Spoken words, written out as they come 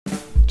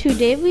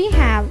Today we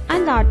have a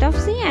lot of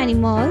sea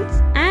animals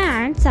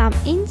and some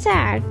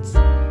insects.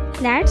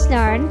 Let's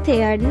learn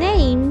their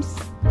names.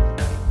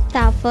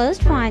 The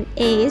first one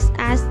is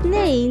a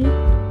snail.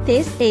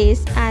 This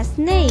is a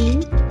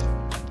snail.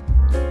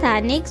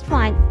 The next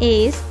one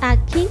is a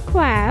king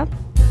crab.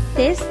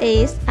 This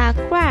is a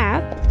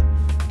crab.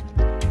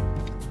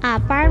 A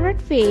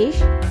parrotfish.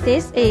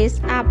 This is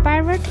a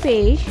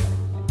parrotfish.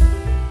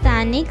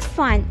 The next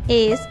one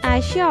is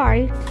a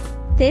shark.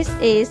 This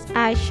is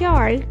a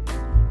shark.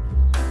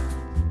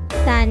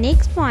 The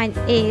next one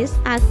is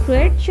a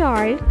great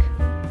shark.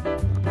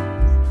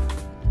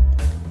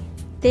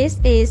 This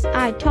is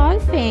a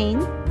dolphin.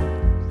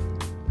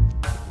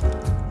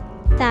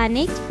 The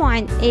next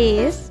one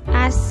is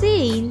a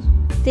seal.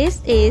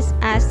 This is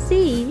a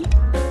seal.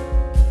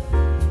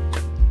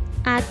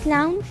 A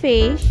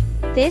clownfish.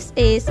 This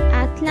is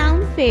a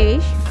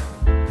clownfish.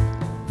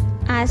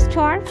 A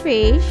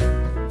starfish.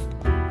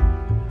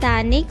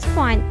 The next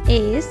one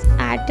is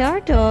a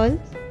turtle.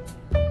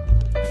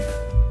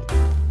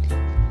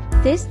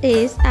 This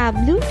is a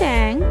blue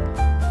tang.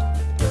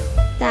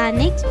 The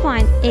next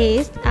one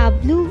is a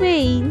blue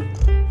whale.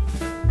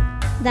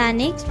 The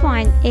next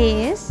one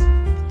is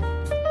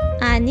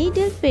a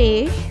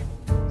needlefish.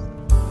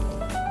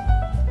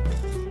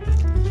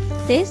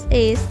 This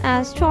is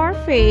a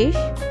starfish.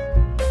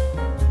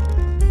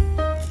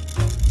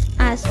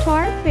 A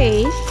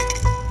starfish.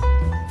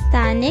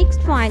 The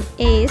next one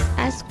is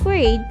a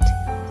squid.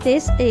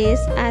 This is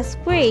a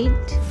squid.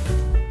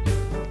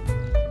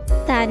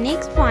 The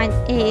next one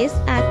is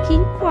a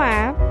king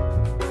crab.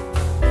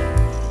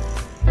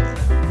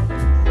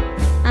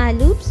 A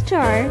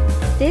lobster.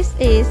 This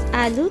is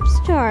a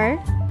lobster.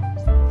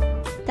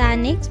 The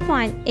next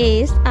one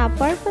is a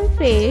purple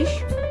fish.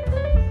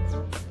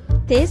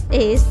 This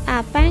is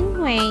a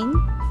penguin.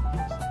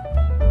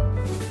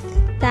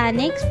 The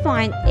next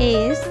one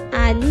is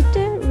a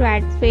little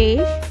red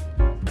fish.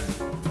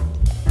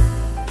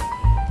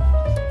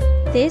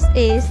 This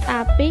is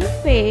a pink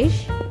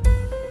fish.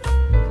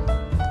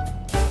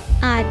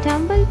 A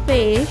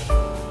tumblefish.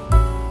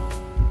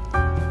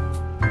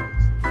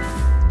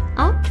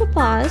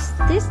 Octopus.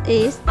 This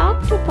is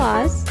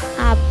octopus.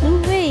 A blue